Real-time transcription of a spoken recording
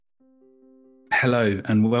Hello,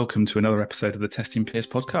 and welcome to another episode of the Testing Peers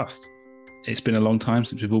podcast. It's been a long time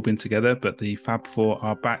since we've all been together, but the Fab Four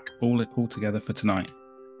are back all together for tonight.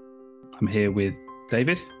 I'm here with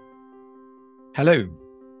David. Hello.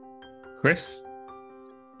 Chris.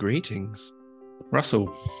 Greetings.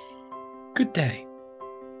 Russell. Good day.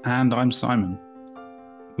 And I'm Simon.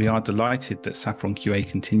 We are delighted that Saffron QA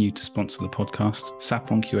continue to sponsor the podcast.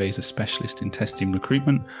 Saffron QA is a specialist in testing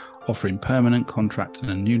recruitment, offering permanent contract and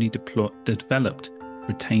a newly developed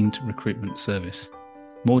retained recruitment service.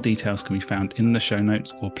 More details can be found in the show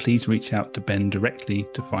notes, or please reach out to Ben directly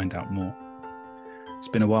to find out more. It's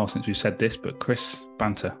been a while since we've said this, but Chris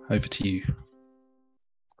Banter, over to you.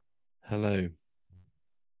 Hello.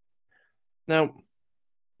 Now,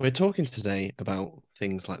 we're talking today about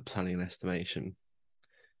things like planning and estimation,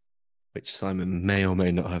 which Simon may or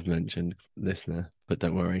may not have mentioned, listener, but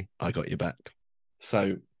don't worry, I got you back.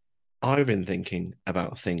 So I've been thinking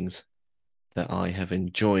about things that I have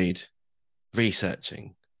enjoyed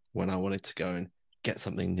researching when I wanted to go and get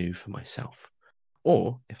something new for myself,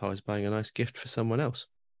 or if I was buying a nice gift for someone else.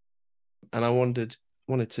 And I wanted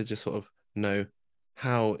to just sort of know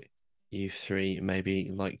how you three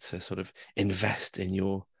maybe like to sort of invest in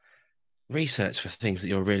your research for things that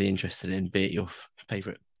you're really interested in, be it your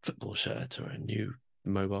favorite football shirt or a new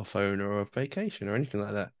mobile phone or a vacation or anything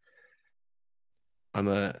like that. I'm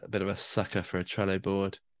a bit of a sucker for a Trello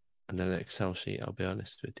board and an Excel sheet, I'll be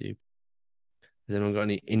honest with you. Has anyone got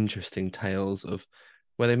any interesting tales of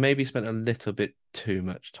where they maybe spent a little bit too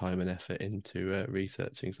much time and effort into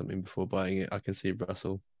researching something before buying it? I can see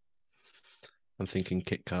Russell. I'm thinking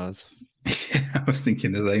kit cars. Yeah, I was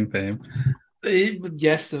thinking the same for him.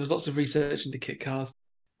 Yes, there was lots of research into kit cars.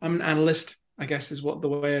 I'm an analyst, I guess, is what the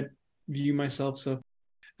way I view myself. So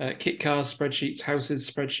kit cars, spreadsheets, houses,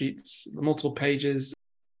 spreadsheets, multiple pages,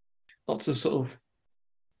 lots of sort of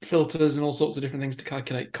filters and all sorts of different things to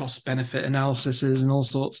calculate cost-benefit analyses and all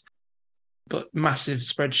sorts. But massive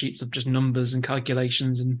spreadsheets of just numbers and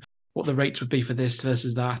calculations and what the rates would be for this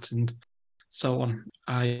versus that and so on.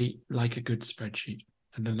 I like a good spreadsheet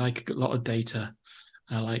and I like a lot of data.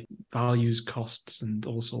 I like values, costs, and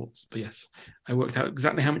all sorts. But yes, I worked out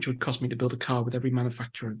exactly how much it would cost me to build a car with every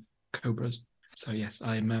manufacturer of Cobras. So yes,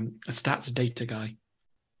 I'm a stats data guy.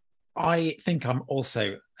 I think I'm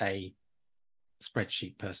also a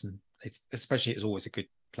spreadsheet person. A spreadsheet is always a good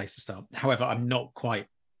place to start. However, I'm not quite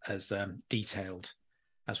as detailed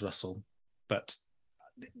as Russell. But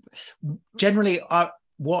generally, how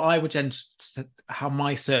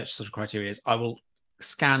my search sort of criteria is, I will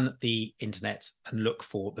scan the internet and look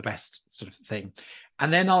for the best sort of thing.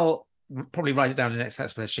 And then I'll probably write it down in an Excel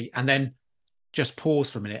spreadsheet and then just pause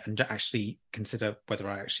for a minute and actually consider whether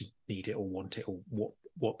I actually need it or want it or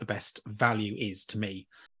what the best value is to me.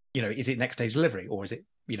 You know, is it next day delivery or is it,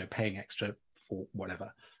 paying extra for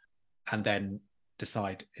whatever? And then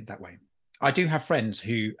decide in that way. I do have friends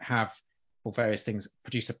who have, for various things,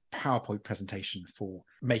 produce a PowerPoint presentation for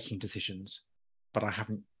making decisions, but I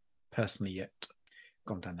haven't personally yet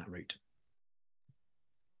gone down that route.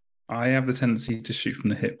 I have the tendency to shoot from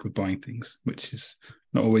the hip with buying things, which is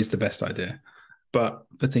not always the best idea. But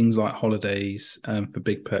for things like holidays, for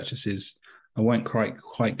big purchases, I won't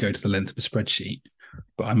quite go to the length of a spreadsheet,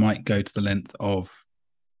 but I might go to the length of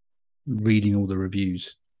reading all the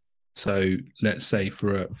reviews. So let's say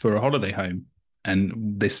for a holiday home, and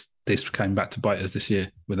this came back to bite us this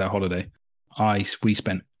year with our holiday. We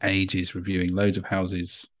spent ages reviewing loads of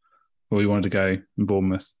houses where we wanted to go in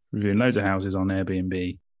Bournemouth, reviewing loads of houses on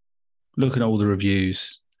Airbnb, looking at all the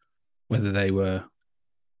reviews, whether they were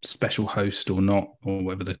special host or not, or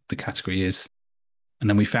whatever the category is. And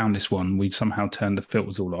then we found this one. We somehow turned the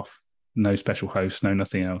filters all off. No special host, no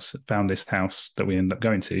nothing else. Found this house that we ended up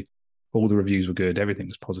going to. All the reviews were good. Everything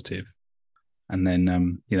was positive. And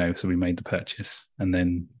then, so we made the purchase. And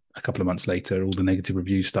then a couple of months later, all the negative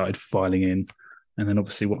reviews started filing in. And then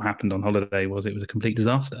obviously what happened on holiday was it was a complete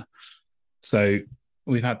disaster. So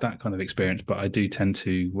we've had that kind of experience, but I do tend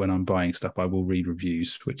to, when I'm buying stuff, I will read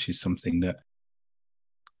reviews, which is something that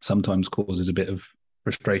sometimes causes a bit of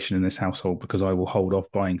frustration in this household because I will hold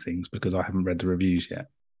off buying things because I haven't read the reviews yet.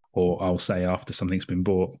 Or I'll say after something's been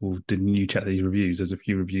bought, well, didn't you check these reviews? There's a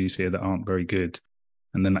few reviews here that aren't very good.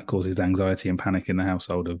 And then that causes anxiety and panic in the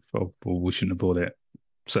household of, well, we shouldn't have bought it.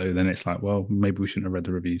 So then it's like, well, maybe we shouldn't have read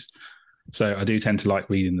the reviews. So I do tend to like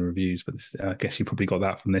reading the reviews, but I guess you probably got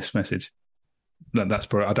that from this message. That's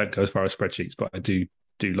probably, I don't go as far as spreadsheets, but I do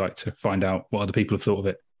like to find out what other people have thought of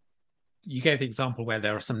it. You gave the example where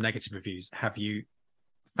there are some negative reviews. Have you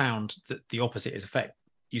found that the opposite is effect?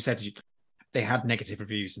 You said they had negative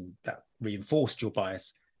reviews and that reinforced your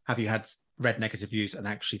bias. Have you had read negative reviews and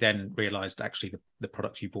actually then realised actually the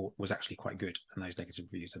product you bought was actually quite good, and those negative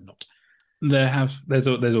reviews are not.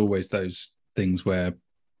 There's always those things where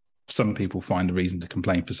some people find a reason to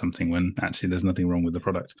complain for something when actually there's nothing wrong with the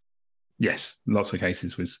product. Yes, lots of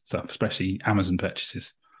cases with stuff, especially Amazon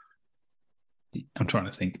purchases. I'm trying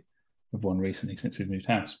to think of one recently since we've moved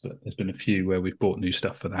house, but there's been a few where we've bought new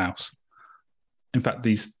stuff for the house. In fact,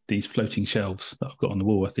 these floating shelves that I've got on the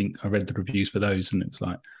wall, I think I read the reviews for those, and it was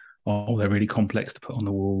like, oh, they're really complex to put on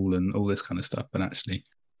the wall and all this kind of stuff. And actually,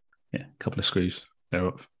 yeah, a couple of screws, they're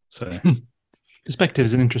up. So perspective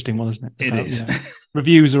is an interesting one, isn't it? It is.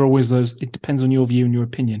 Reviews are always those. It depends on your view and your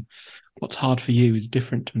opinion. What's hard for you is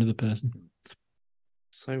different to another person.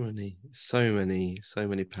 So many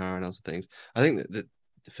parallels of things. I think that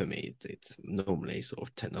for me, it's normally sort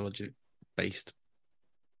of technology-based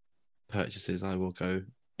purchases. I will go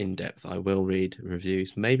in depth. I will read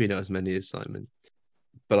reviews, maybe not as many as Simon,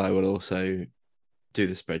 but I will also do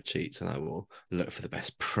the spreadsheets and I will look for the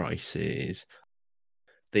best prices.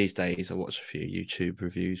 These days, I watch a few YouTube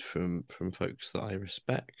reviews from folks that I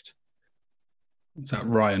respect. Is that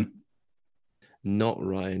Ryan? Not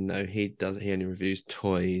Ryan, no. He only reviews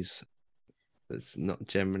toys. That's not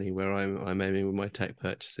generally where I'm aiming with my tech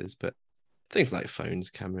purchases, but things like phones,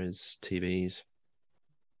 cameras, TVs,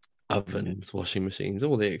 ovens, washing machines,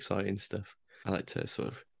 all the exciting stuff. I like to sort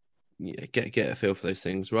of get a feel for those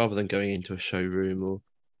things rather than going into a showroom or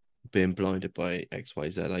being blinded by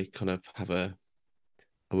XYZ. I kind of have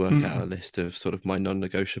I work out a list of sort of my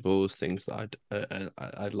non-negotiables, things that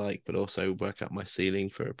I'd like, but also work out my ceiling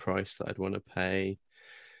for a price that I'd want to pay.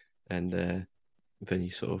 And then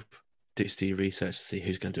you sort of do your research to see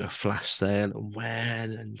who's going to do a flash sale and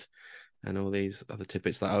when, and all these other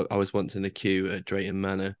tidbits. Like I was once in the queue at Drayton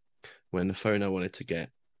Manor when the phone I wanted to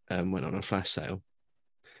get went on a flash sale.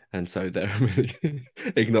 And so they're really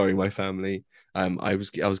ignoring my family. I was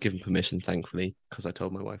given permission, thankfully, because I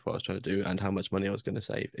told my wife what I was trying to do and how much money I was going to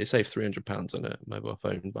save. It saved £300 on a mobile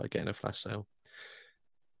phone by getting a flash sale,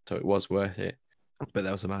 so it was worth it. But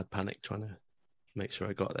there was a mad panic trying to make sure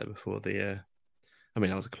I got there before the. I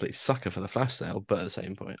mean, I was a complete sucker for the flash sale, but at the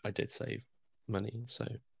same point, I did save money. So,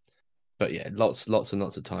 but yeah, lots and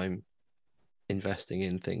lots of time investing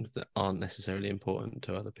in things that aren't necessarily important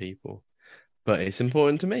to other people, but it's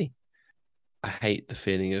important to me. I hate the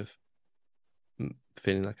feeling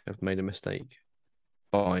like I've made a mistake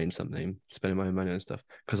buying something, spending my own money on stuff,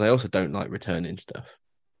 because I also don't like returning stuff.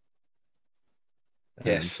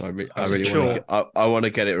 Yes, so I really want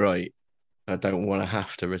to get it right. I don't want to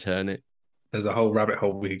have to return it. There's a whole rabbit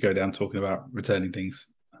hole we could go down talking about returning things,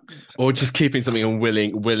 or just keeping something and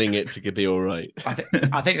willing it to be all right.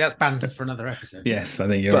 I think that's banned for another episode. Yes, I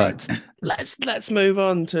think you're right. Let's move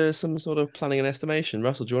on to some sort of planning and estimation.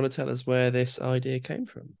 Russell, do you want to tell us where this idea came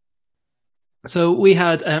from? So we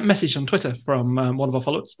had a message on Twitter from one of our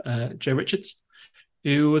followers, Joe Richards,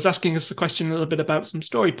 who was asking us a question a little bit about some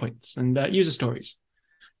story points and user stories.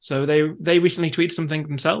 So they recently tweeted something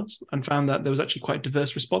themselves and found that there was actually quite a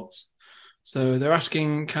diverse response. So they're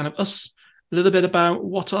asking kind of us a little bit about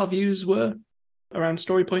what our views were around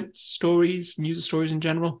story points, stories, and user stories in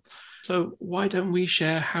general. So why don't we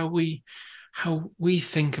share how we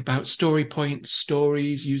think about story points,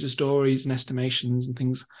 stories, user stories, and estimations and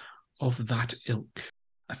things of that ilk?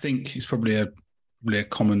 I think it's probably a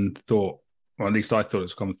common thought, or at least I thought it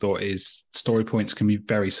was a common thought, is story points can be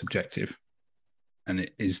very subjective, and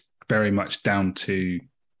it is very much down to,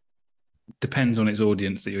 depends on its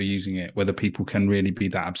audience that you're using it, whether people can really be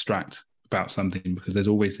that abstract about something, because there's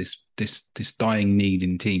always this dying need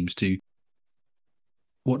in teams to,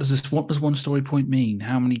 what does one story point mean?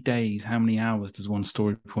 How many days, how many hours does one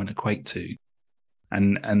story point equate to?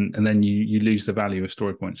 And then you lose the value of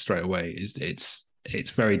story points straight away.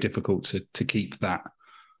 It's very difficult to keep that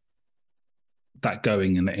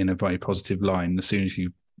going in a very positive line as soon as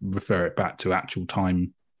you refer it back to actual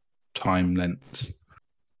time lengths.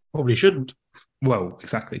 Probably shouldn't. Well,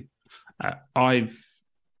 exactly.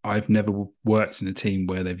 I've never worked in a team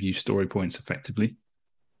where they've used story points effectively.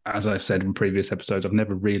 As I've said in previous episodes, I've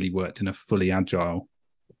never really worked in a fully agile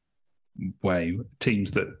way. Teams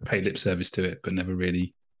that pay lip service to it, but never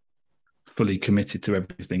really fully committed to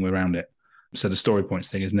everything around it. So the story points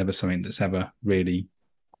thing is never something that's ever really,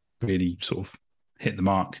 really sort of hit the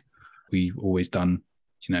mark. We've always done,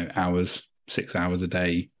 6 hours a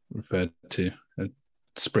day, referred to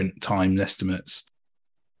sprint time estimates.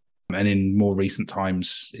 And in more recent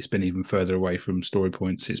times, it's been even further away from story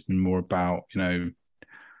points. It's been more about,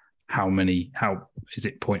 how is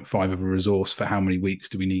it 0.5 of a resource for how many weeks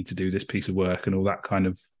do we need to do this piece of work, and all that kind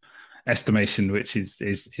of estimation, which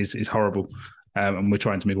is horrible. And we're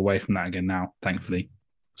trying to move away from that again now, thankfully.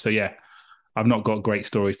 So yeah, I've not got great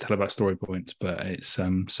stories to tell about story points, but it's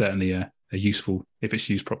certainly a useful if it's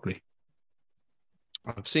used properly.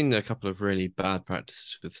 I've seen a couple of really bad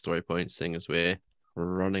practices with story points, seeing as we're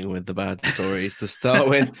running with the bad stories to start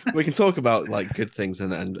with. We can talk about like good things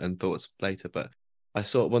and thoughts later, but I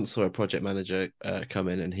once saw a project manager come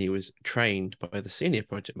in, and he was trained by the senior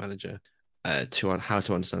project manager on how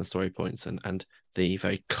to understand story points and the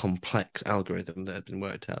very complex algorithm that had been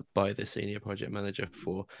worked out by the senior project manager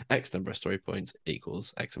for X number of story points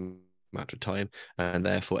equals X amount of time, and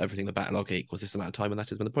therefore everything the backlog equals this amount of time, and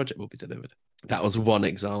that is when the project will be delivered. That was one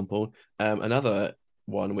example. Another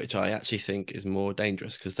one which I actually think is more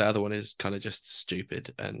dangerous, because the other one is kind of just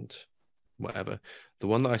stupid and whatever. The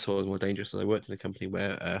one that I saw was more dangerous is I worked in a company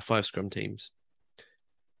where 5 Scrum teams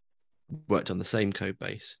worked on the same code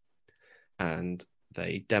base, and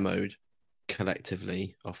they demoed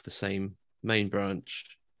collectively off the same main branch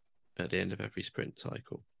at the end of every sprint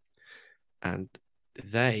cycle. And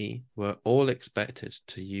they were all expected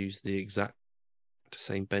to use the exact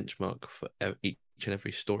same benchmark for each and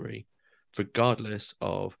every story, regardless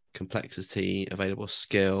of complexity, available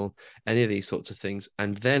skill, any of these sorts of things.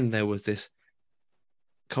 And then there was this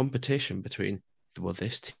competition between, well,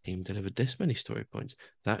 this team delivered this many story points,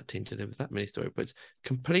 that team delivered that many story points,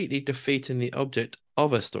 completely defeating the object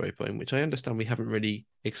of a story point, which I understand we haven't really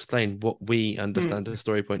explained what we understand a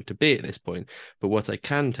story point to be at this point. But what I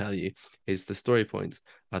can tell you is the story points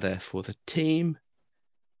are there for the team,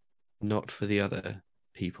 not for the other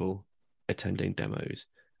people attending demos.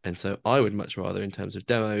 And so I would much rather, in terms of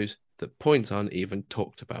demos, that points aren't even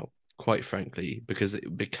talked about, quite frankly, because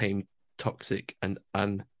it became toxic and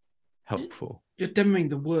unhelpful. You're demoing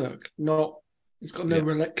the work, not it's got no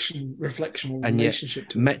reflection or and relationship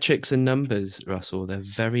to metrics and numbers, Russell, they're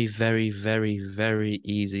very, very, very, very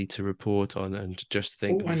easy to report on and to just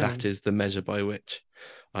think that is the measure by which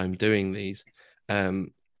I'm doing these.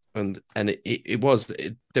 And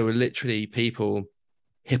there were literally people,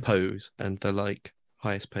 hippos and the like,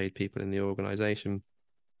 highest paid people in the organization,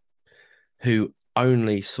 who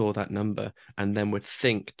only saw that number and then would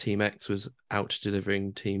think Team X was out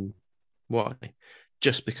delivering Team Y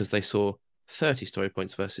just because they saw 30 story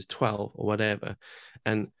points versus 12 or whatever.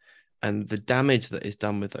 And the damage that is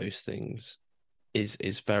done with those things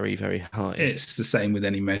is very, very high. It's the same with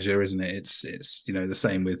any measure, isn't it? It's the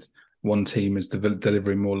same with one team is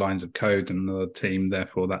delivering more lines of code than another team,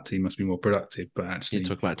 therefore that team must be more productive. But actually, you're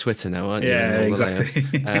talking about Twitter now, aren't you? Yeah, exactly.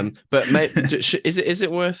 But is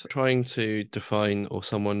it worth trying to define, or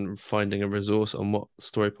someone finding a resource on what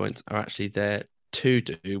story points are actually there to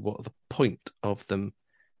do, what the point of them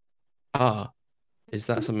are? Is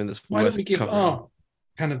that something that's Why worth don't we give covering? our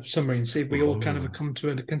kind of summary and see if we all kind of come to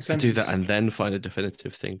a consensus? Do that and then find a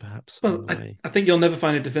definitive thing, perhaps. Well, I think you'll never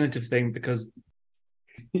find a definitive thing, because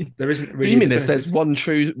there isn't really. You mean there's one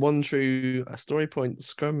true story point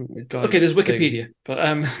Scrum guide? Okay, there's Wikipedia,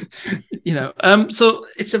 but so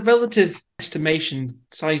it's a relative estimation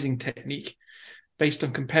sizing technique based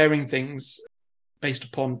on comparing things based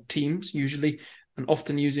upon teams usually, and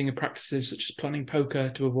often using practices such as planning poker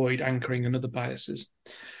to avoid anchoring and other biases.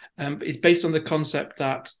 It's based on the concept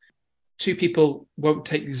that 2 people won't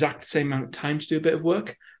take the exact same amount of time to do a bit of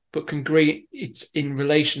work, but can agree it's in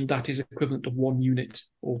relation that is equivalent of 1 unit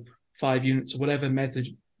or 5 units or whatever method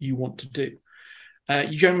you want to do.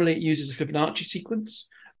 Generally, it uses a Fibonacci sequence,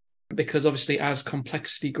 because obviously as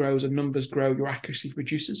complexity grows and numbers grow, your accuracy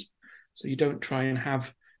reduces. So you don't try and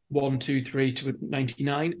have 1, 2, 3 to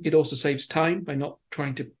 99. It also saves time by not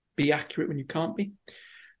trying to be accurate when you can't be.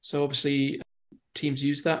 So obviously teams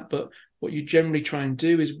use that, but what you generally try and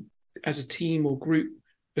do is, as a team or group,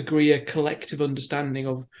 agree a collective understanding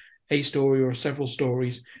of a story or several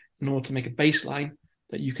stories in order to make a baseline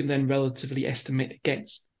that you can then relatively estimate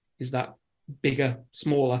against. Is that bigger,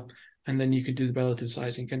 smaller? And then you can do the relative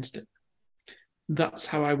sizing against it. That's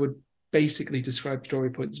how I would basically describe story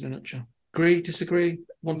points in a nutshell. Agree, disagree?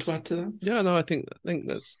 Want to add to that? Yeah, no, I think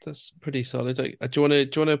that's pretty solid. Do you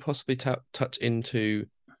want to possibly touch into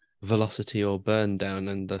velocity or burn down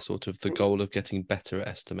and the sort of the goal of getting better at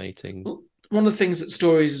estimating? Well, one of the things that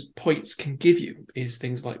stories points can give you is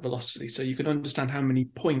things like velocity. So you can understand how many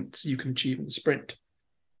points you can achieve in the sprint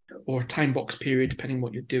or a time box period, depending on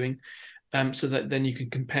what you're doing, so that then you can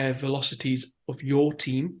compare velocities of your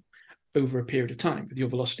team over a period of time with your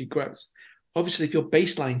velocity grows. Obviously, if your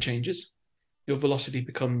baseline changes, your velocity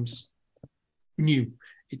becomes new.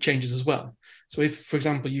 It changes as well. So if, for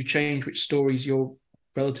example, you change which stories you're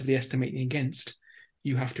relatively estimating against,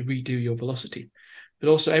 you have to redo your velocity. But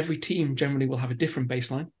also every team generally will have a different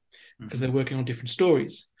baseline because they're working on different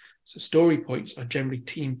stories. So story points are generally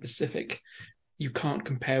team specific. You can't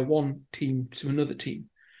compare one team to another team,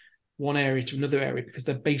 one area to another area, because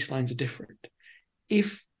their baselines are different.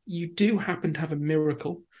 If you do happen to have a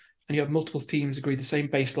miracle and you have multiple teams agree the same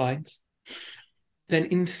baselines, then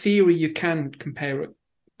in theory you can compare it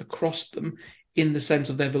across them in the sense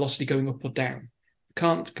of their velocity going up or down. You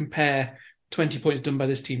can't compare 20 points done by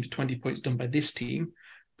this team to 20 points done by this team,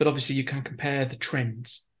 but obviously you can compare the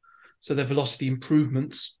trends. So their velocity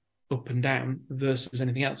improvements up and down versus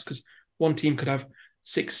anything else, because one team could have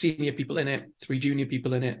 6 senior people in it, 3 junior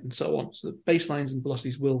people in it, and so on. So the baselines and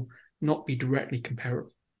velocities will not be directly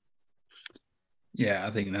comparable. Yeah,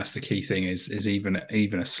 I think that's the key thing is even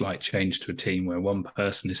a slight change to a team where one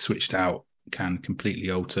person is switched out can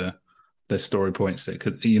completely alter their story points. That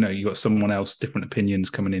could, you got someone else, different opinions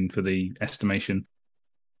coming in for the estimation,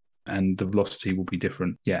 and the velocity will be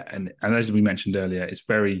different. Yeah, and as we mentioned earlier, it's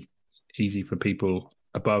very easy for people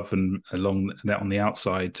above and along on the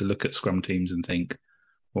outside to look at scrum teams and think,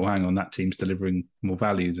 well, hang on, that team's delivering more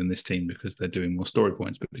value than this team because they're doing more story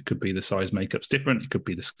points. But it could be the size makeup's different. It could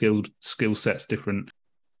be the skill set's different.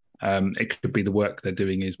 It could be the work they're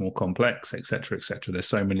doing is more complex, et cetera, et cetera. There's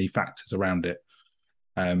so many factors around it.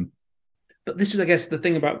 But this is, I guess, the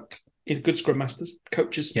thing about good scrum masters,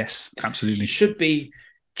 coaches. Yes, absolutely. Should be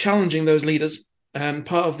challenging those leaders.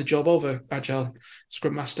 Part of the job of an agile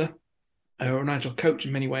scrum master or an agile coach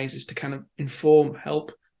in many ways is to kind of inform,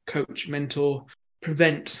 help, coach, mentor,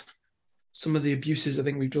 prevent some of the abuses I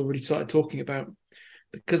think we've already started talking about.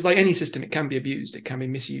 Because like any system, it can be abused, it can be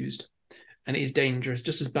misused, and it is dangerous,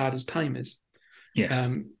 just as bad as time is. Yes.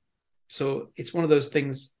 So it's one of those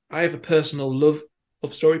things. I have a personal love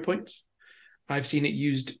of story points. I've seen it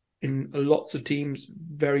used in lots of teams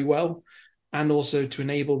very well, and also to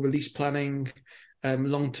enable release planning,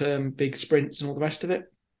 long-term big sprints and all the rest of it.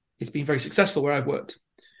 It's been very successful where I've worked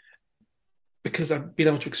because I've been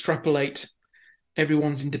able to extrapolate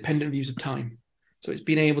everyone's independent views of time. So it's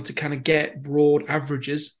been able to kind of get broad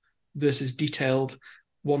averages versus detailed,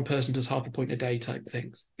 one person does half a point a day type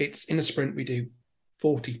things. It's in a sprint, we do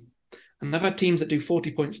 40. And I've had teams that do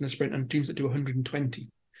 40 points in a sprint and teams that do 120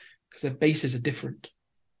 because their bases are different.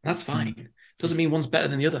 And that's fine. Doesn't mean one's better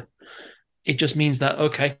than the other. It just means that,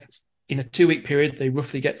 okay, in a 2-week period, they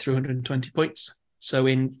roughly get through 120 points. So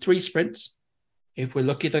in 3 sprints, if we're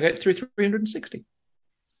lucky, they get through 360.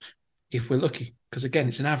 If we're lucky, because again,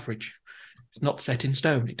 it's an average. It's not set in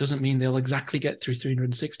stone. It doesn't mean they'll exactly get through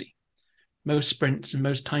 360. Most sprints and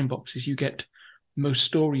most time boxes, you get most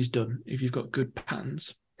stories done if you've got good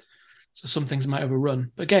patterns. So some things might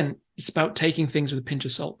overrun. But again, it's about taking things with a pinch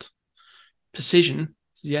of salt. Precision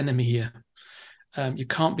is the enemy here. You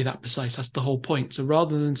can't be that precise. That's the whole point. So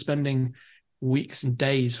rather than spending weeks and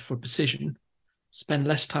days for precision, spend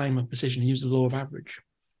less time on precision and use the law of average.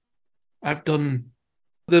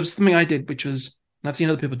 There was something I did, which was, and I've seen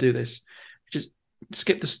other people do this, which is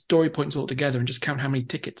skip the story points altogether and just count how many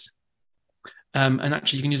tickets. And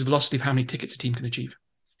actually, you can use the velocity of how many tickets a team can achieve.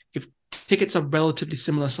 If tickets are relatively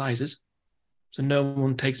similar sizes, so no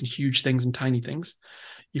one takes huge things and tiny things,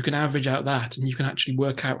 you can average out that and you can actually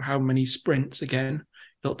work out how many sprints, again,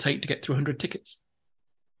 it'll take to get through 100 tickets.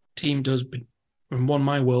 Team does, and one of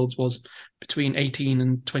my worlds was between 18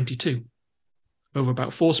 and 22. Over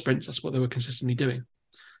about 4 sprints, that's what they were consistently doing.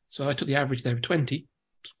 So I took the average there of 20.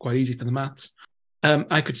 It's quite easy for the maths.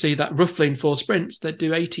 I could see that roughly in 4 sprints, they'd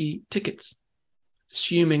do 80 tickets,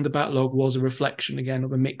 assuming the backlog was a reflection, again,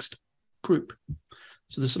 of a mixed group.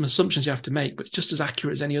 So there's some assumptions you have to make, but it's just as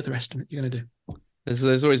accurate as any other estimate you're going to do.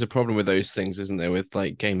 There's always a problem with those things, isn't there? With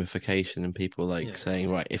like gamification and people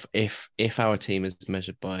saying, right, if our team is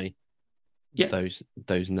measured by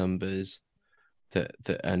those numbers that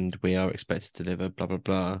and we are expected to deliver blah blah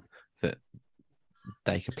blah, that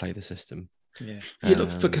they could play the system. Yeah. You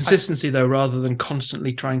look for consistency though, rather than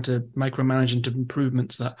constantly trying to micromanage into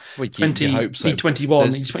improvements that 20 hope so. need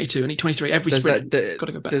 21, need 22, need 23 every sprint. Got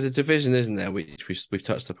to go back. There's a division, isn't there, which we've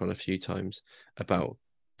touched upon a few times about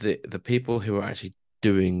the people who are actually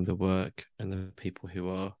doing the work and the people who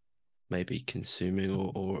are maybe consuming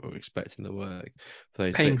or expecting the work for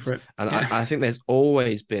those paying bits. for it. And I think there's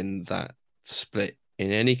always been that split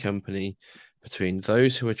in any company between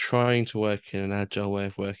those who are trying to work in an agile way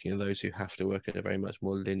of working and those who have to work in a very much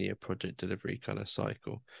more linear project delivery kind of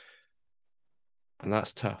cycle. And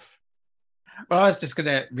that's tough. Well, I was just going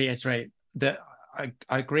to reiterate that I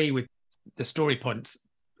agree with the story points.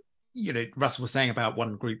 You know, Russell was saying about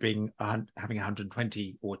one group being having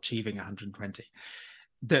 120 or achieving 120,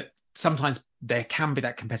 that sometimes there can be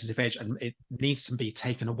that competitive edge and it needs to be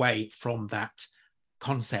taken away from that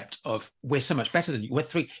concept of we're so much better than you. We're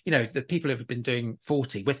three, the people who have been doing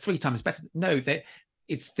 40, we're 3 times better. No,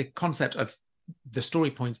 it's the concept of the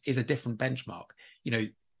story point is a different benchmark,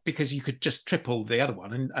 because you could just triple the other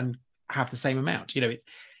one and have the same amount.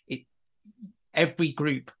 Every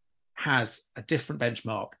group has a different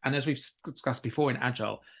benchmark. And as we've discussed before in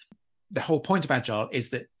Agile, the whole point of Agile is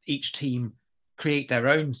that each team create their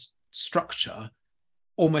own structure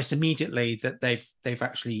almost immediately that they've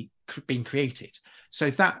actually been created. So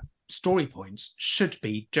that story points should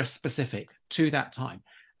be just specific to that time.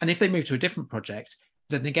 And if they move to a different project,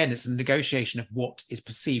 then again, it's a negotiation of what is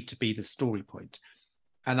perceived to be the story point.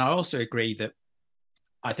 And I also agree that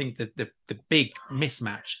I think that the big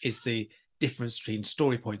mismatch is the difference between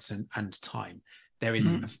story points and time. There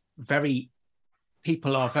is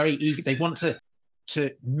people are very eager. They want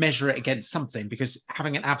to measure it against something, because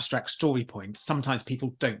having an abstract story point, sometimes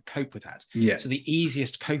people don't cope with that. Yeah. So the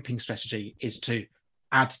easiest coping strategy is to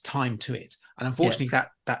add time to it. And unfortunately,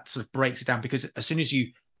 that sort of breaks it down, because as soon as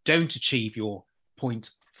you don't achieve your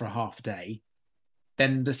point for a half a day,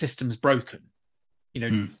 then the system's broken,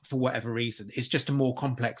 for whatever reason. It's just a more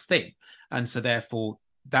complex thing. And so therefore,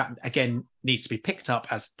 that again needs to be picked up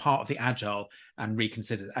as part of the Agile and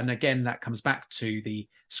reconsidered. And again, that comes back to the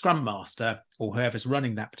Scrum Master or whoever's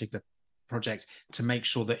running that particular project to make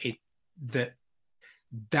sure that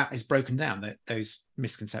that is broken down, those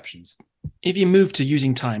misconceptions. If you move to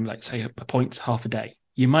using time, like say a point half a day,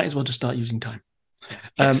 you might as well just start using time.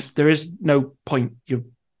 Yes. There is no point. You're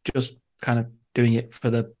just kind of doing it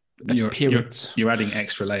for the appearance. You're adding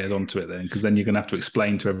extra layers onto it then, because then you're going to have to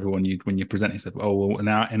explain to everyone when you're presenting stuff. Oh, well, in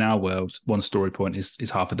our world, one story point is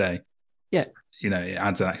half a day. Yeah, it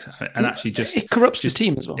adds an and actually just it corrupts the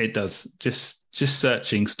team as well. It does. Just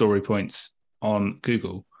searching story points on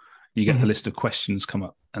Google, you get the list of questions come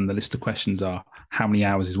up, and the list of questions are: how many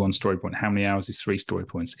hours is one story point? How many hours is 3 story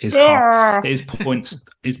points? Is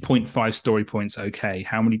 0.5 story points okay?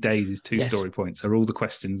 How many days is 2 story points? Are all the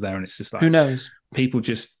questions there? And it's just like, who knows?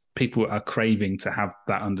 People are craving to have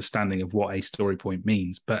that understanding of what a story point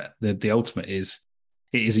means, but the ultimate is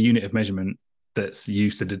it is a unit of measurement that's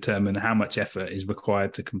used to determine how much effort is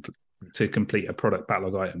required to complete a product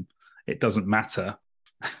backlog item. It doesn't matter.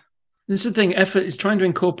 This is the thing. Effort is trying to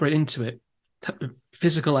incorporate into it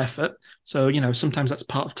physical effort. So sometimes that's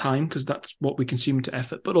part of time, because that's what we consume into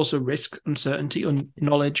effort, but also risk, uncertainty,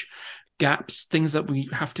 knowledge, gaps, things that we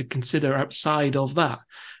have to consider outside of that.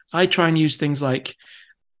 I try and use things like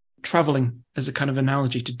traveling as a kind of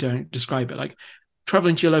analogy to describe it. Like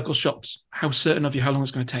traveling to your local shops, how certain of you how long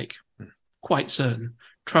it's going to take? Quite certain.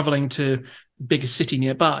 Traveling to the biggest city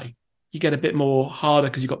nearby, you get a bit more harder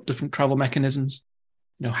because you've got different travel mechanisms.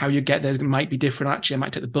 How you get there might be different. Actually, I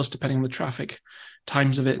might take the bus depending on the traffic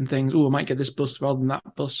times of it and things. Oh, I might get this bus rather than that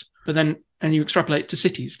bus. But then, and you extrapolate to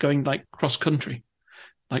cities, going like cross country.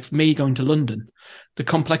 Like for me, going to London, the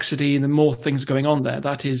complexity and the more things going on there,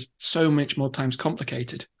 that is so much more times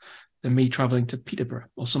complicated than me traveling to Peterborough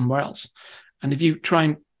or somewhere else. And if you try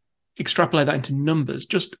and extrapolate that into numbers,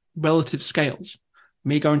 just relative scales,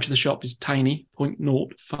 me going to the shop is tiny,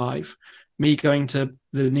 0.05. Me going to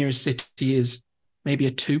the nearest city is maybe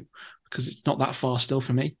a 2, because it's not that far still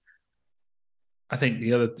for me. I think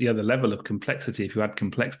the other level of complexity, if you add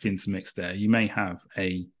complexity into the mix there, you may have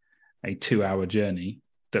a 2-hour journey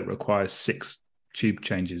that requires 6 tube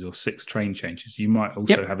changes or 6 train changes. You might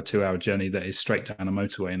also have a 2-hour journey that is straight down a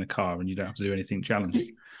motorway in a car, and you don't have to do anything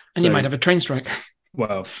challenging. And you might have a train strike.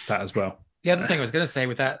 Well, that as well. The other thing I was going to say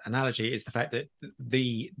with that analogy is the fact that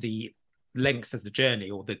the length of the journey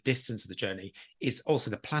or the distance of the journey is also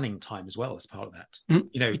the planning time as well as part of that.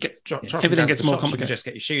 Everything gets more complicated. You can just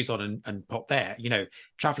get your shoes on and pop there.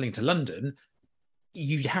 Traveling to London,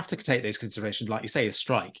 you have to take those considerations, like you say, a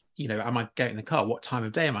strike. Am I getting in the car? What time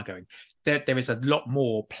of day am I going? There is a lot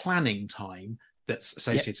more planning time that's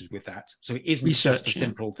associated with that. So it isn't just a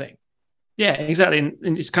simple thing. Yeah, exactly.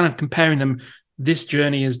 And it's kind of comparing them. This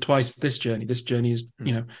journey is twice this journey. This journey is,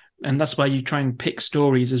 and that's why you try and pick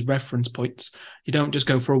stories as reference points. You don't just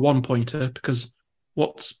go for a 1-pointer, because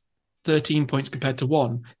what's 13 points compared to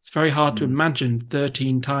 1? It's very hard to imagine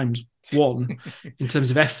 13 times 1 in terms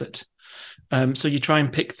of effort. So you try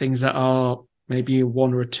and pick things that are maybe a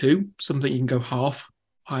 1 or a 2, something you can go half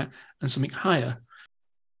higher and something higher.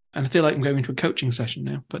 And I feel like I'm going into a coaching session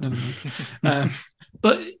now, but never mind.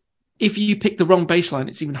 But if you pick the wrong baseline,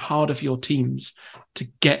 it's even harder for your teams to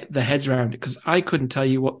get their heads around it, because I couldn't tell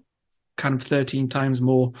you what kind of 13 times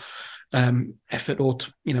more effort or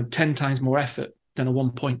 10 times more effort than a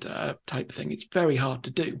 1-pointer type thing. It's very hard to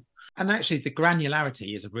do. And actually, the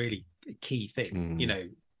granularity is a really key thing.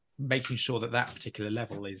 Making sure that particular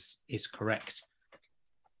level is correct.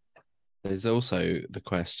 There's also the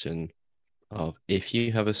question of, if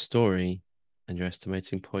you have a story and you're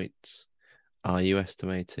estimating points, are you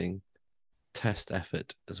estimating test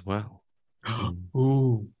effort as well?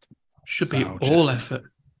 Ooh, should be So all just- effort.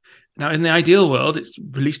 Now, in the ideal world, it's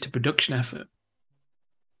released to production effort.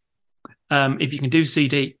 If you can do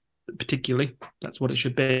CD, particularly, that's what it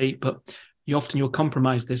should be. But you'll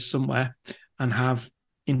compromise this somewhere and have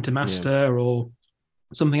Intermaster or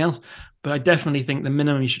something else. But I definitely think the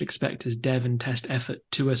minimum you should expect is dev and test effort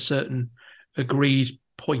to a certain agreed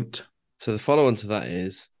point. So the follow-on to that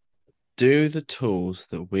is, do the tools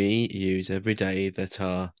that we use every day that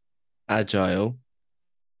are agile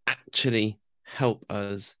actually help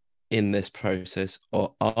us in this process,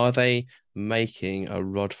 or are they making a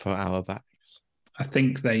rod for our backs? I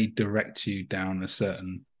think they direct you down a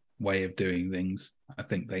certain way of doing things. I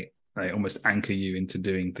think they almost anchor you into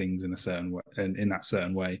doing things in a certain way, in that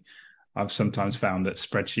certain way. I've sometimes found that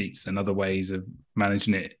spreadsheets and other ways of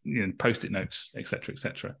managing it, post-it notes,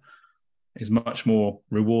 etc., is much more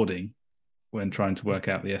rewarding when trying to work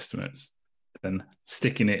out the estimates than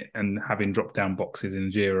sticking it and having drop-down boxes in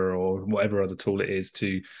Jira or whatever other tool it is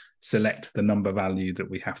to select the number value that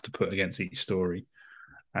we have to put against each story.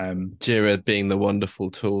 Jira being the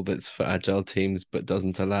wonderful tool that's for agile teams, but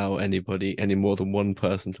doesn't allow anybody, any more than one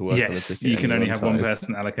person, to work on a ticket. You can only have one time.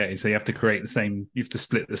 person allocated, so you have to create the same. You have to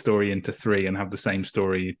split the story into 3 and have the same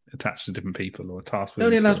story attached to different people, or a task. It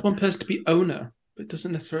only allows one person to be owner, but it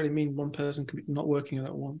doesn't necessarily mean one person can be not working on it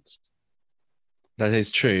at once. That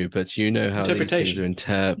is true, but you know how these things are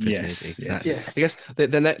interpreted. Yes, exactly. yes. I guess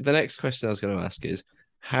the next question I was going to ask is,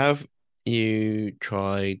 have you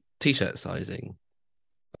tried t-shirt sizing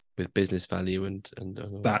with business value and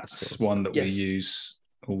all that That's sort of one stuff? that we use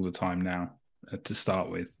all the time now to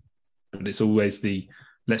start with, but it's always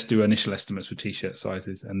let's do initial estimates with t-shirt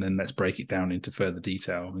sizes, and then let's break it down into further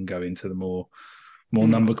detail and go into the more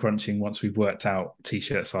number crunching. Once we've worked out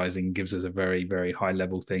t-shirt sizing gives us a very, very high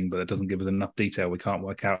level thing, but it doesn't give us enough detail. We can't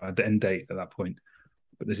work out an end date at that point.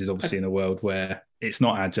 But this is obviously in a world where it's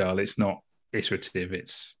not agile, it's not iterative,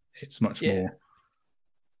 it's much more.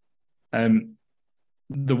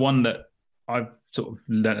 The one that I've sort of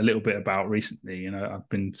learned a little bit about recently, I've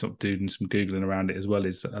been sort of doing some Googling around it as well,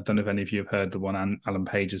 is I don't know if any of you have heard the one Alan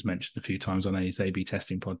Page has mentioned a few times on his A/B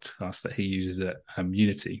testing podcast that he uses at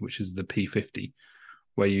Unity, which is the P50,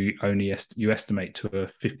 where you only you estimate to a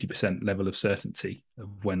 50% level of certainty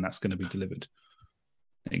of when that's going to be delivered.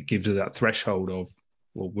 It gives us that threshold of,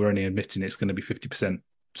 well, we're only admitting it's going to be 50%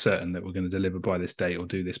 certain that we're going to deliver by this date or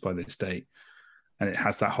do this by this date. And it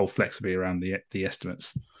has that whole flexibility around the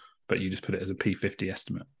estimates, but you just put it as a P50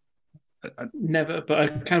 estimate. Never, but I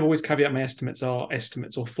kind of always caveat my estimates are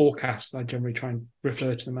estimates or forecasts. I generally try and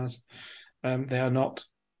refer to them as. They are not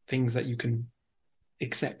things that you can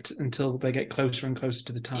accept until they get closer and closer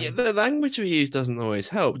to the time. Yeah, the language we use doesn't always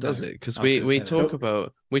help, does it? Because we talk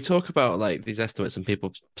about like these estimates and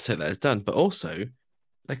people say that it's done, but also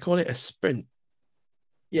they call it a sprint.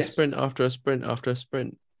 Yes. A sprint after a sprint after a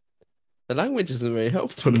sprint. The language isn't very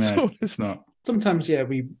helpful at all. It's not. Sometimes,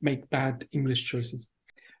 we make bad English choices.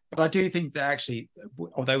 But I do think that actually,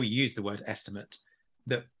 although we use the word estimate,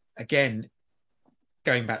 that again,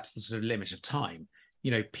 going back to the sort of limit of time,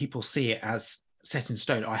 people see it as set in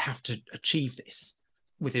stone. I have to achieve this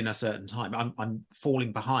within a certain time. I'm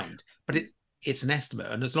falling behind, but it's an estimate.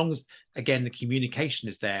 And as long as, again, the communication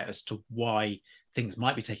is there as to why things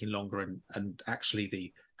might be taking longer and actually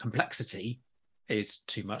the complexity is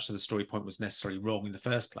too much, so the story point was necessarily wrong in the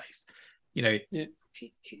first place.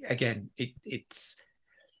 Again,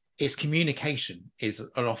 it's communication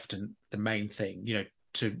are often the main thing,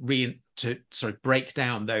 to sort of break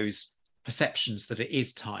down those perceptions that it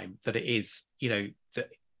is time, that it is, that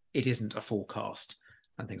it isn't a forecast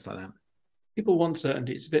and things like that. People want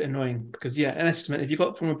certainty. It's a bit annoying because, an estimate, if you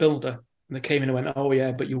got from a builder and they came in and went, oh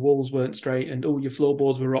yeah, but your walls weren't straight and your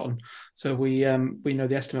floorboards were rotten, so we know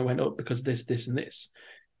the estimate went up because this and this.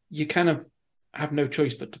 You kind of have no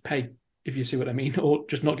choice but to pay, if you see what I mean, or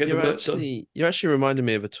just not get the work done. You're actually reminding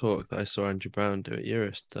me of a talk that I saw Andrew Brown do at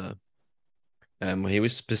Eurostar. He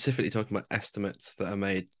was specifically talking about estimates that are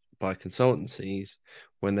made by consultancies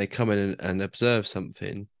when they come in and observe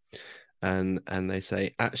something, and they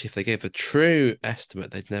say, actually, if they gave a true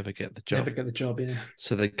estimate, they'd never get the job. Never get the job, yeah.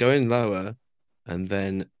 So they go in lower, and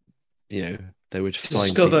then, they would find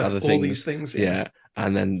discover these other things. all these things. Yeah.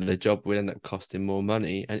 And then the job would end up costing more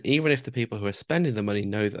money. And even if the people who are spending the money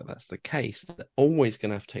know that that's the case, they're always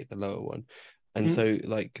going to have to take the lower one. And so,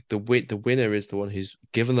 like, the winner is the one who's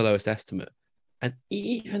given the lowest estimate. And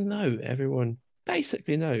even though everyone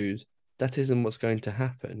basically knows that isn't what's going to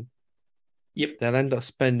happen, Yep. they'll end up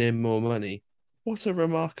spending more money. What a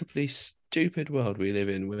remarkably stupid world we live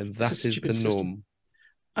in when that is the stupid norm. system.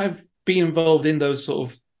 I've been involved in those sort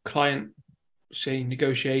of client, say,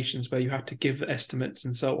 negotiations where you had to give estimates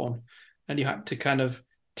and so on, and you had to kind of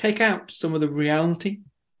take out some of the reality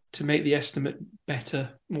to make the estimate better,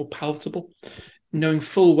 more palatable, knowing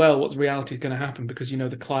full well what the reality is going to happen because you know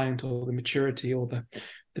the client or the maturity or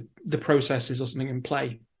the processes or something in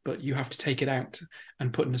play, but you have to take it out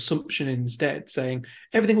and put an assumption in instead saying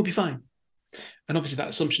everything will be fine. And obviously that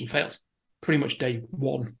assumption fails pretty much day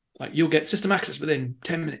one. Like you'll get system access within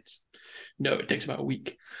 10 minutes. No, it takes about a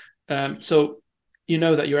week. So you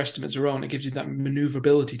know that your estimates are wrong. It gives you that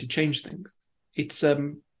maneuverability to change things. It's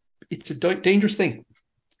a dangerous thing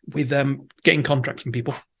with getting contracts from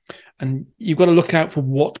people. And you've got to look out for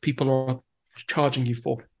what people are charging you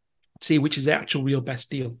for. See which is the actual real best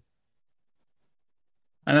deal.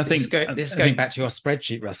 And I think this is going back to your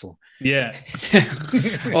spreadsheet, Russell. Yeah.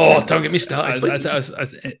 Oh, don't get me started.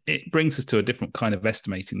 It brings us to a different kind of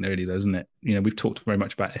estimating, really, doesn't it? You know, we've talked very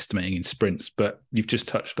much about estimating in sprints, but you've just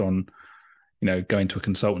touched on, you know, going to a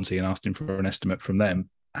consultancy and asking for an estimate from them.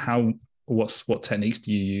 What techniques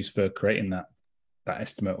do you use for creating that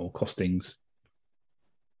estimate or costings?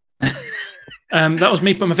 That was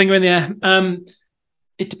me putting my finger in the air.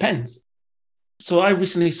 It depends. So I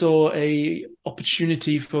recently saw a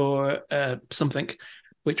opportunity for something,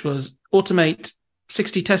 which was automate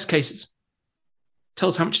 60 test cases. Tell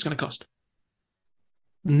us how much it's going to cost.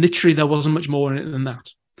 Literally, there wasn't much more in it than that.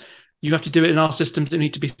 You have to do it in our systems. There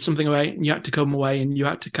need to be something away, and you had to come away, and you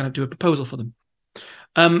had to kind of do a proposal for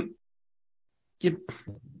them. You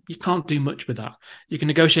can't do much with that. You can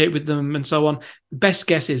negotiate with them and so on. The best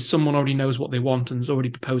guess is someone already knows what they want and is already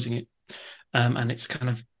proposing it, and it's kind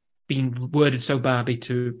of been worded so badly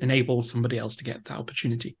to enable somebody else to get that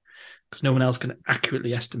opportunity because no one else can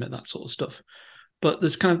accurately estimate that sort of stuff. But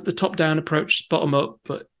there's kind of the top-down approach, bottom-up,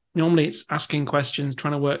 but normally it's asking questions,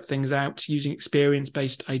 trying to work things out, using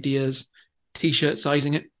experience-based ideas, T-shirt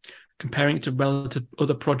sizing it, comparing it to relative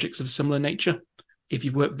other projects of similar nature. If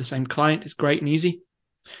you've worked with the same client, it's great and easy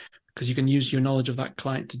because you can use your knowledge of that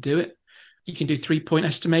client to do it. You can do 3-point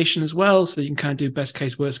estimation as well, so you can kind of do best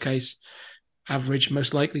case, worst case, average,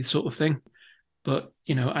 most likely sort of thing. But,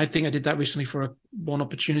 you know, I think I did that recently for one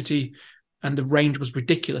opportunity and the range was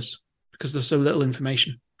ridiculous because there's so little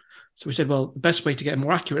information. So we said, well, the best way to get a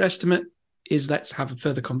more accurate estimate is let's have a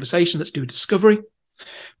further conversation. Let's do a discovery,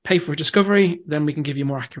 pay for a discovery, then we can give you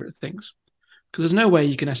more accurate things. Because there's no way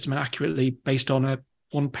you can estimate accurately based on a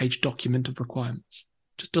one-page document of requirements.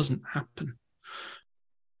 It just doesn't happen.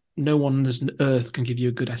 No one on earth can give you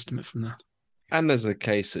a good estimate from that. And there's a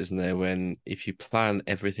case, isn't there, when if you plan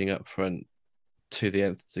everything up front to the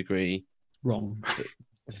nth degree, wrong.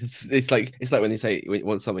 It's like when you say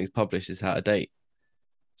once something's published, it's out of date.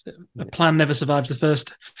 A plan never survives the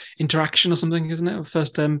first interaction or something, isn't it? Or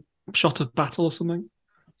first shot of battle or something.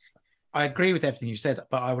 I agree with everything you said,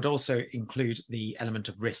 but I would also include the element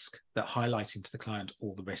of risk, that highlighting to the client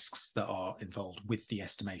all the risks that are involved with the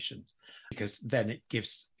estimation, because then it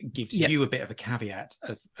gives you a bit of a caveat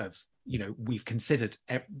of you know, we've considered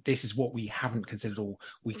this is what we haven't considered, or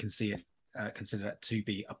we can see it consider it to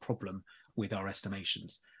be a problem with our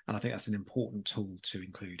estimations, and I think that's an important tool to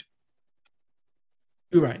include.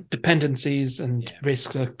 You're right. Dependencies and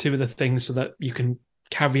risks are two of the things so that you can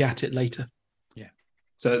caveat it later.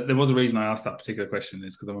 So there was a reason I asked that particular question,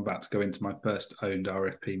 is because I'm about to go into my first owned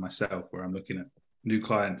RFP myself, where I'm looking at new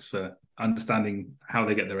clients for understanding how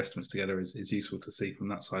they get their estimates together is useful to see from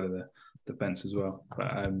that side of the fence as well.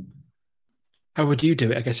 But how would you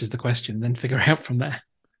do it, I guess, is the question, then figure out from there.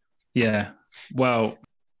 Yeah. Well,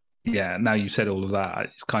 yeah, now you've said all of that,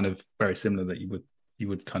 it's kind of very similar that you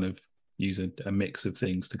would kind of use a mix of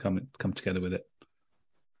things to come together with it.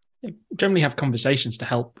 Generally have conversations to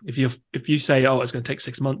help. If you say, oh, it's going to take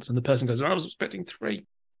 6 months, and the person goes, I was expecting 3.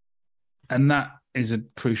 And that is a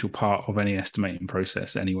crucial part of any estimating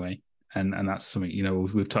process anyway. And that's something, you know,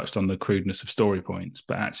 we've touched on the crudeness of story points,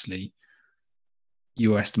 but actually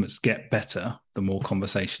your estimates get better the more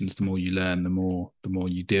conversations, the more you learn, the more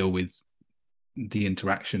you deal with the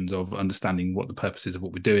interactions of understanding what the purpose is of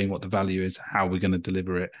what we're doing, what the value is, how we're going to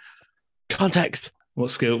deliver it. Context. What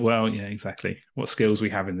skill? Well, yeah, exactly. What skills we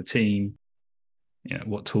have in the team, you know,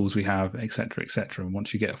 what tools we have, et cetera, et cetera. And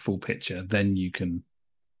once you get a full picture, then you can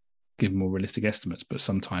give more realistic estimates. But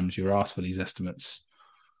sometimes you're asked for these estimates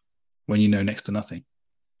when you know next to nothing.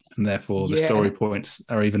 And therefore the story points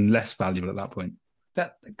are even less valuable at that point.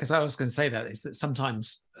 That, because I was going to say that, is that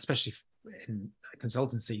sometimes, especially in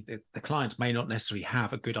consultancy, the client may not necessarily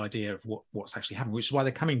have a good idea of what's actually happening, which is why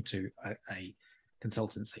they're coming to a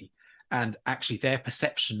consultancy. and actually their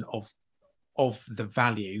perception of the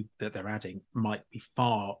value that they're adding might be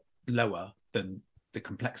far lower than the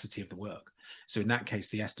complexity of the work. So in that case,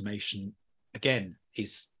 the estimation again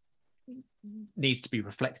needs to be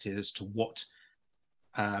reflected as to what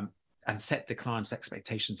and set the client's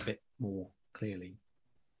expectations a bit more clearly.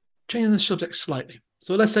 Changing the subject slightly.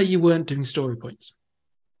 So let's say you weren't doing story points.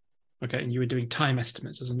 Okay, and you were doing time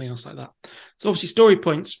estimates or something else like that. So obviously story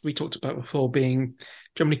points we talked about before being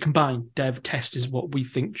generally combined. Dev, test is what we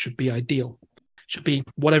think should be ideal. Should be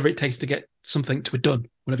whatever it takes to get something to a done,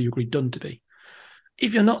 whatever you agree done to be.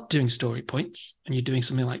 If you're not doing story points and you're doing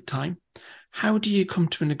something like time, how do you come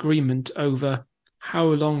to an agreement over how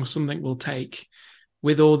long something will take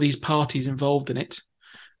with all these parties involved in it,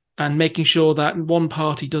 and making sure that one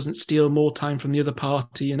party doesn't steal more time from the other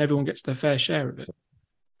party and everyone gets their fair share of it?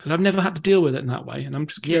 Because I've never had to deal with it in that way, and I'm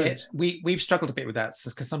just curious. Yeah, we've struggled a bit with that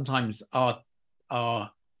because sometimes our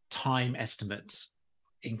time estimates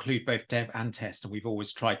include both dev and test, and we've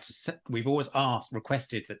always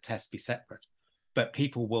requested that tests be separate, but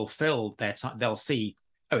people will fill their time. They'll see,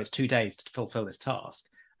 oh, it's 2 days to fulfill this task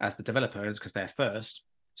as the developer is because they're first,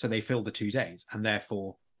 so they fill the 2 days, and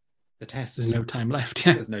therefore the test There's no time left.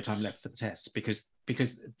 Yeah. There's no time left for the test because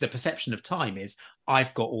the perception of time is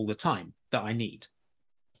I've got all the time that I need,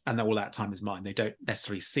 and all that time is mine. They don't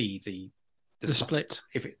necessarily see the split.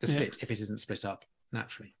 If it isn't split up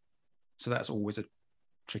naturally. So that's always a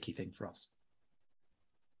tricky thing for us.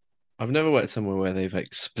 I've never worked somewhere where they've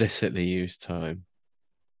explicitly used time.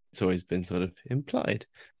 It's always been sort of implied.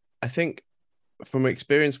 I think from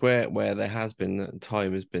experience where there has been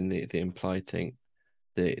time has been the implied thing.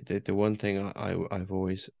 The one thing I've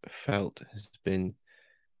always felt has been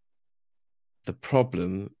the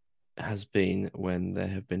problem has been when there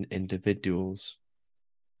have been individuals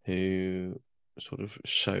who sort of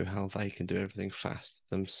show how they can do everything fast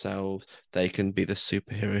themselves. They can be the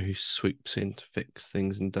superhero who swoops in to fix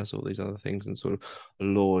things and does all these other things and sort of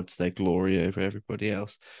lords their glory over everybody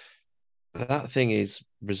else. That thing is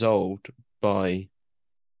resolved by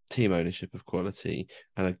team ownership of quality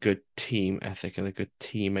and a good team ethic and a good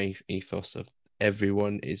team ethos of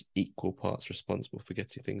everyone is equal parts responsible for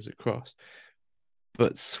getting things across.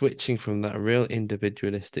 But switching from that real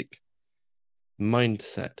individualistic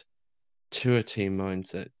mindset to a team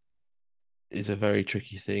mindset is a very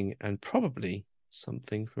tricky thing and probably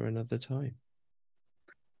something for another time.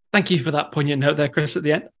 Thank you for that poignant note there, Chris, at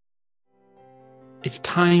the end. It's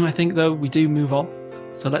time, I think, though, we do move on.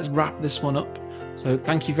 So let's wrap this one up. So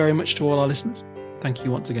thank you very much to all our listeners. Thank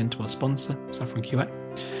you once again to our sponsor, Saffron QA.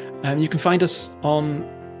 You can find us on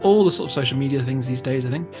all the sort of social media things these days, I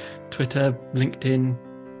think. Twitter, LinkedIn,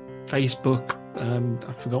 Facebook.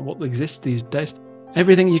 I forgot what exists these days.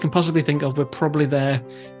 Everything you can possibly think of, we're probably there.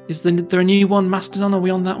 Is there a new one, Mastodon? Are we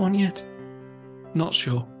on that one yet? Not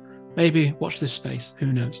sure. Maybe watch this space. Who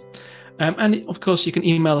knows? And of course, you can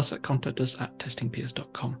email us at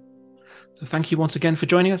contact@testingpeers.com. So thank you once again for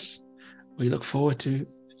joining us. We look forward to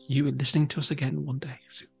you listening to us again one day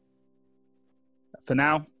soon. For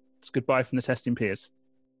now, it's goodbye from the Testing Peers.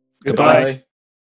 Goodbye.